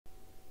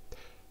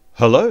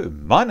Hello,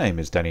 my name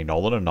is Danny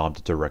Nowlan and I'm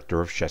the Director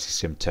of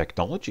ChassisSim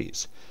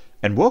Technologies.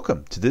 And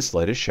welcome to this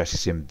latest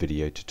ChassisSim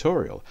video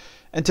tutorial.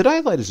 And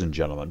today, ladies and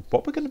gentlemen,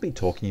 what we're going to be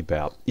talking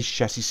about is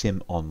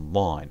ChassisSim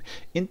Online.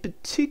 In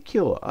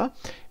particular,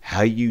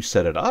 how you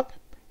set it up,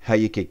 how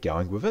you get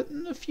going with it,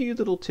 and a few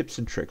little tips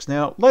and tricks.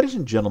 Now, ladies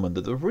and gentlemen,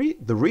 the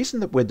reason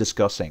that we're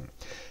discussing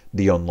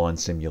the online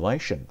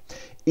simulation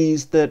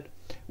is that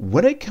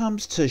when it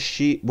comes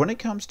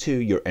to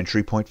your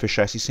entry point for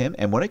ChassisSim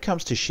and when it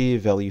comes to sheer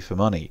value for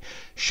money,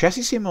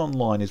 ChassisSim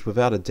Online is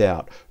without a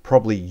doubt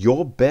probably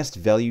your best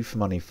value for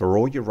money for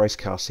all your race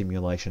car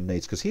simulation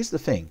needs. Because here's the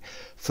thing,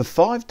 for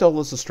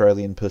 $5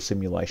 Australian per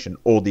simulation,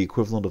 or the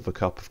equivalent of a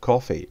cup of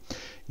coffee,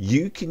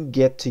 you can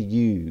get to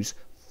use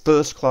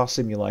first-class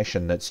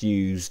simulation that's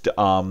used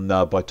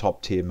by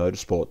top-tier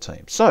motorsport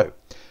teams. So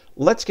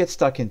let's get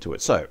stuck into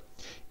it. So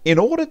in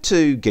order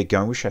to get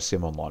going with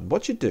ChassisSim Online,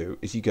 what you do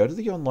is you go to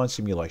the Online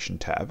Simulation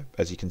tab,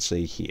 as you can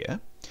see here,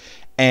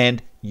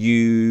 and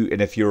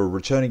if you're a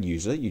returning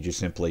user, you just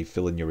simply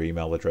fill in your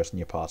email address and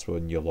your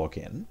password and you log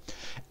in.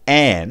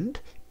 And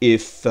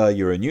if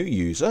you're a new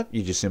user,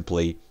 you just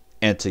simply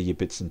enter your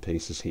bits and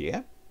pieces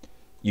here.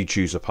 You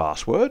choose a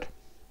password,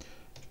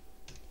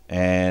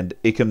 and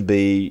it can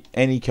be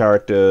any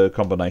character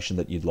combination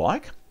that you'd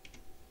like.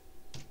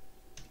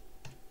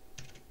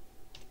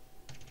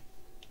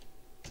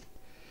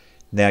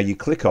 Now you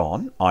click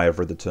on I have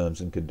read the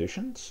terms and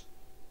conditions,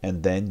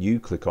 and then you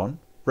click on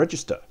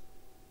register.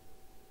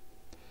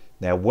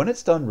 Now when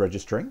it's done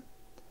registering,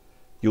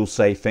 you'll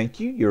say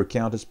thank you, your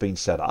account has been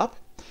set up.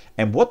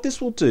 And what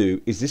this will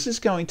do is this is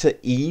going to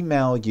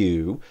email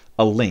you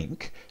a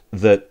link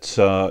that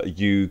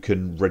you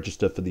can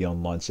register for the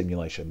online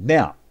simulation.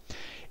 Now,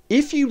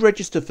 if you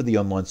register for the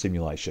online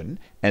simulation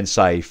and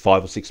say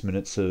 5 or 6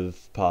 minutes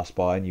have passed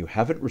by and you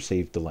haven't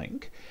received the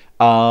link,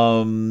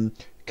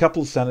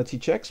 couple of sanity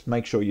checks,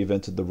 make sure you've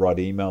entered the right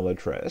email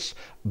address.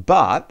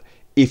 But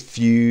if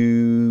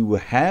you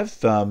have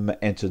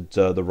entered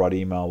the right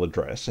email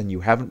address and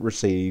you haven't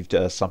received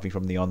something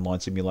from the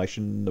online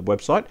simulation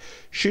website,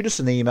 shoot us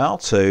an email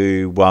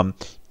to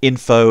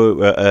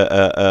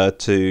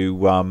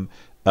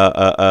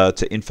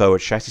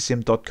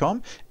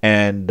info@chassissim.com,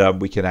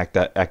 and we can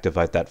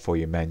activate that for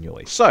you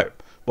manually. So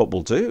what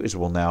we'll do is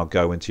we'll now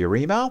go into your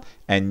email,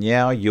 and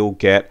now you'll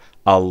get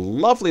a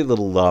lovely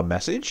little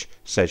message,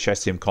 says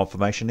ChassisSim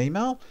confirmation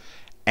email,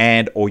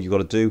 and all you got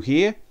to do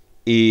here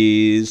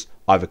is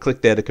either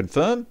click there to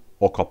confirm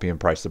or copy and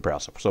paste the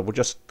browser. So we'll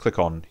just click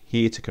on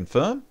here to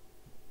confirm,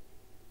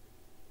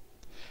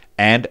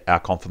 and our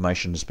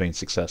confirmation has been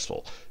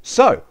successful.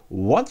 So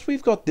once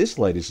we've got this,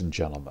 ladies and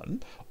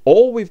gentlemen,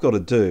 all we've got to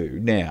do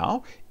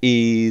now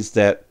is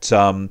that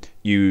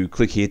you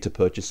click here to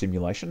purchase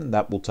simulation, and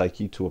that will take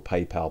you to a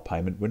PayPal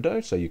payment window.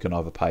 So you can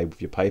either pay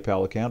with your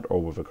PayPal account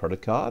or with a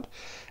credit card.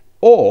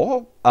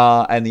 Or,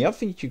 and the other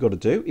thing you've got to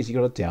do is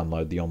you've got to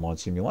download the online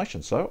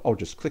simulation. So I'll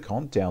just click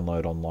on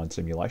download online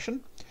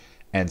simulation.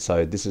 And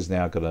so this is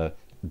now going to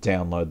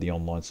download the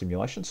online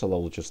simulation. So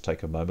that'll just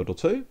take a moment or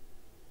two.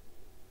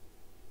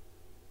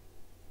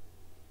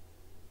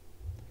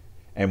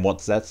 And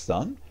once that's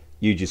done,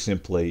 you just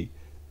simply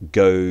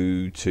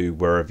go to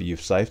wherever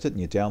you've saved it in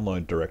your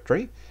download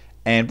directory.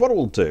 And what it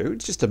will do,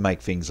 just to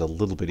make things a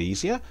little bit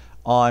easier,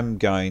 I'm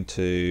going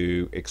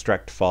to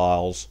extract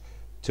files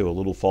to a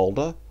little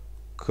folder.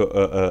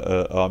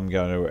 I'm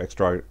going to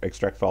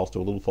extract files to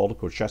a little folder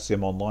called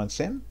ChassisSim Online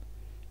Sim.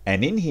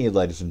 And in here,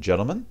 ladies and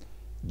gentlemen,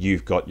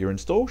 you've got your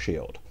install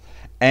shield.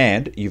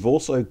 And you've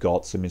also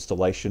got some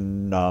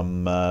installation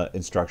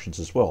instructions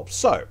as well.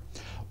 So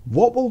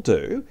what we'll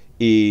do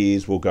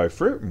is we'll go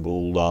through and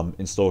we'll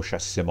install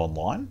ChassisSim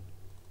Online.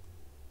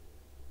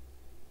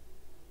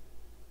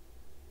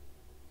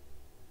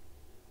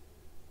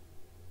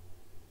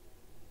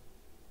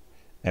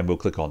 And we'll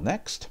click on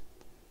next.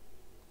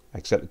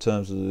 Accept the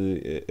terms of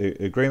the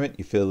agreement.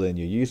 You fill in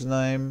your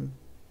username.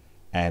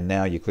 And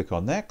now you click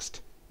on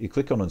next. You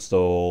click on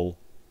install.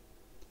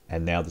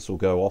 And now this will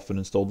go off and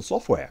install the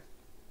software.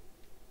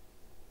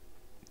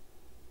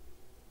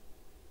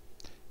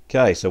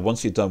 Okay, so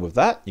once you're done with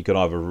that, you can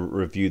either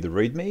review the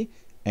README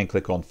and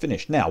click on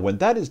Finish. Now, when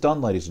that is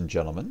done, ladies and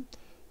gentlemen,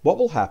 what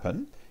will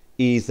happen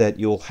is that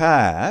you'll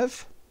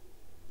have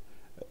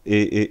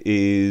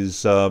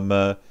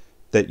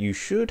that you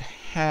should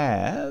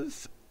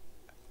have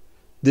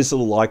this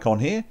little icon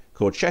here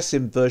called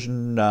ChassisSim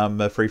version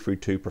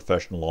 332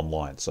 Professional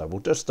Online. So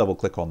we'll just double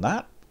click on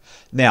that.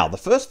 Now, the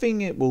first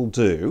thing it will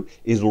do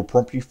is it will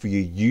prompt you for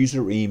your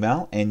user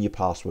email and your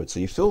password.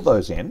 So you fill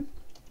those in.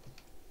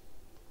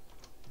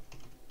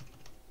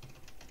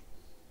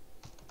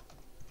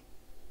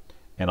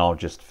 And I'll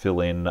just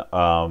fill in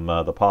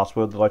the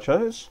password that I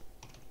chose.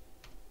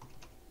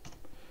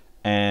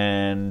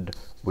 And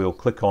we'll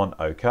click on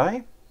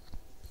OK.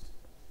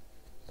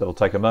 That'll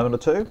take a moment or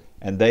two.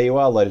 And there you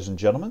are, ladies and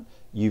gentlemen.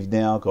 You've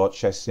now got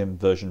ChassisSim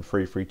version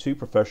 332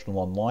 Professional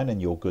Online, and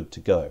you're good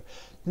to go.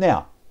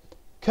 Now,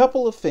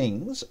 couple of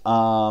things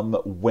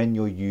when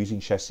you're using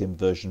ChassisSim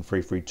version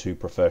 332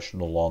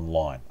 Professional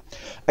Online.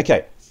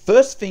 Okay,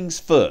 first things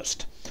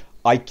first,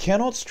 I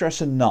cannot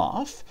stress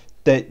enough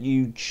that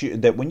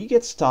that when you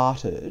get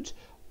started,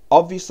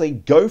 obviously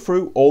go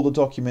through all the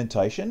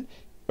documentation.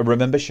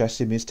 Remember,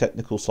 ChassisSim is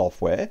technical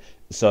software,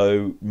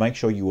 so make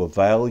sure you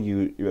avail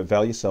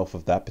yourself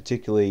of that,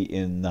 particularly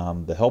in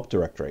the help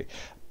directory.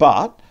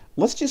 But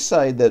let's just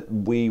say that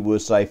we were,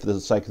 say, for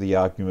the sake of the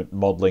argument,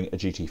 modeling a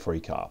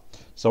GT3 car.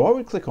 So I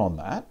would click on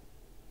that,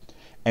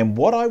 and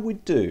what I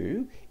would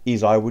do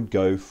is I would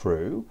go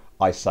through,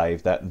 I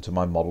save that into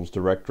my models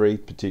directory,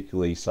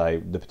 particularly, say,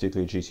 the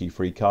particular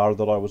GT3 car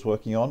that I was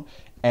working on,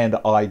 and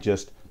I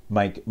just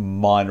make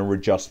minor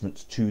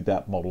adjustments to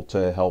that model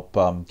to help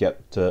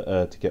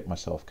get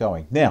myself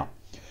going. Now,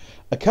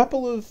 a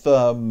couple of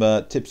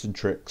tips and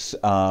tricks.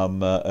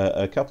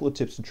 A couple of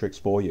tips and tricks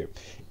for you.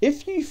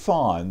 If you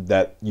find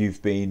that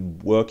you've been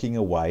working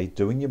away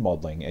doing your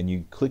modeling and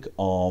you click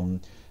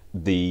on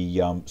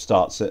the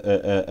start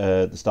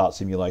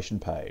simulation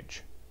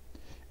page,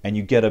 and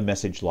you get a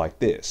message like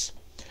this: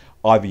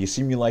 either your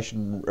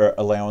simulation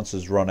allowance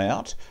has run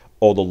out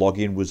or the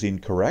login was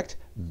incorrect.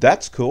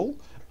 That's cool.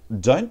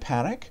 Don't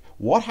panic.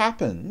 What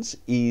happens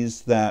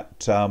is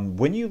that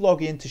when you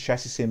log into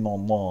ChassisSim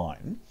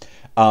Online,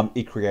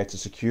 it creates a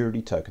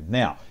security token.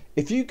 Now,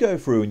 if you go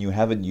through and you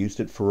haven't used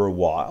it for a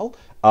while,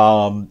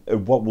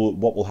 what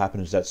will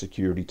happen is that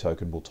security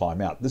token will time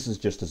out. This is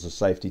just as a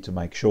safety to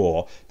make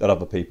sure that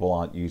other people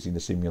aren't using the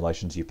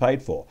simulations you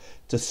paid for.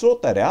 To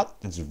sort that out,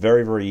 it's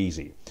very, very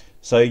easy.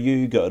 So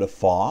you go to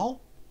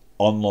File,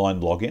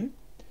 Online Login,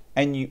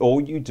 and all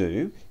you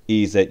do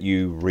is that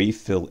you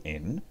refill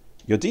in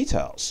your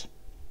details.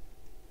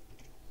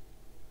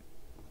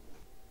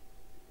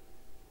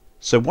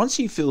 So once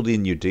you've filled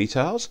in your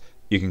details,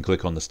 you can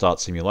click on the Start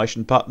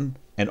Simulation button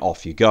and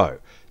off you go.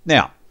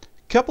 Now,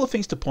 a couple of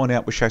things to point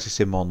out with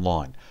ChassisSim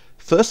Online.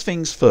 First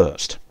things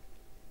first,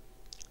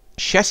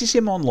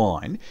 ChassisSim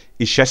Online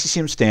is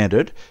ChassisSim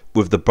standard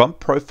with the bump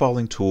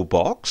profiling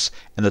toolbox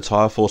and the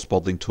tire force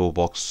modeling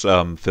toolbox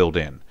filled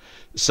in.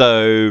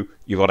 So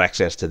you've got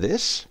access to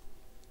this,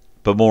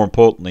 but more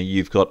importantly,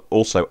 you've got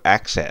also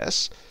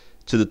access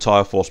to the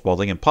tire force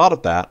modeling, and part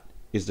of that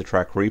is the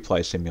track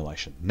replay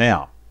simulation.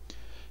 Now,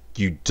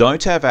 you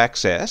don't have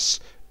access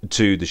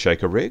to the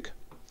shaker rig.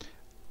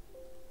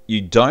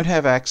 You don't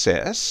have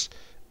access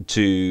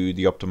to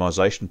the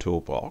optimization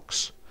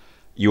toolbox.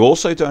 You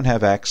also don't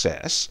have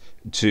access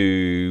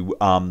to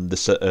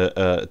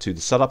the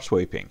setup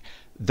sweeping.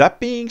 That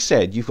being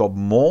said, you've got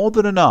more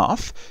than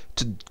enough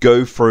to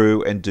go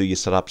through and do your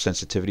setup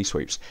sensitivity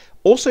sweeps.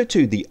 Also,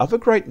 too, the other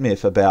great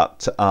myth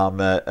about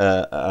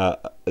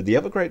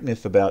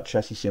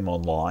ChassisSim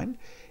Online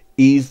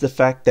is the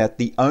fact that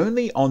the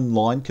only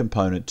online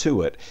component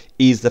to it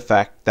is the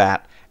fact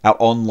that our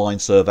online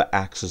server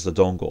acts as the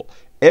dongle.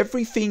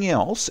 Everything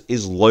else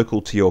is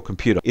local to your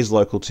computer.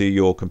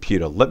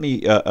 Let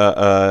me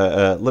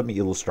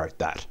illustrate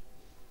that.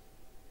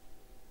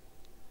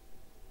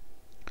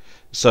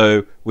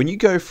 So when you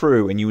go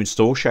through and you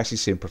install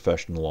ChassisSim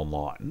Professional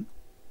Online,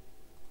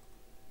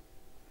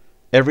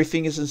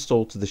 everything is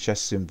installed to the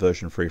ChassisSim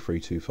version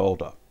 332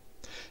 folder.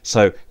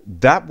 So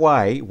that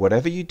way,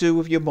 whatever you do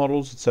with your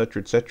models,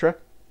 etc.,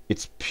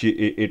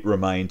 it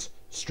remains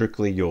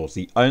strictly yours.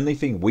 The only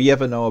thing we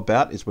ever know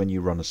about is when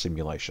you run a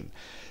simulation.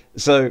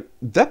 So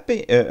that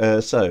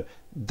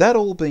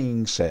all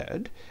being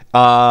said,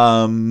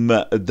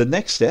 the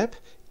next step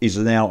is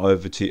now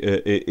over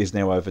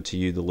to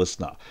you, the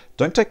listener.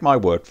 Don't take my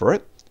word for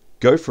it.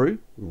 Go through,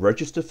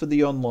 register for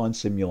the online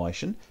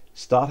simulation,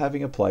 start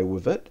having a play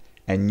with it,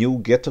 and you'll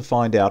get to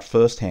find out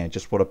firsthand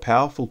just what a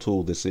powerful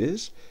tool this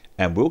is.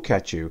 And we'll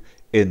catch you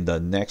in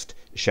the next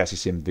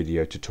ChassisSim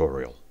video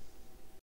tutorial.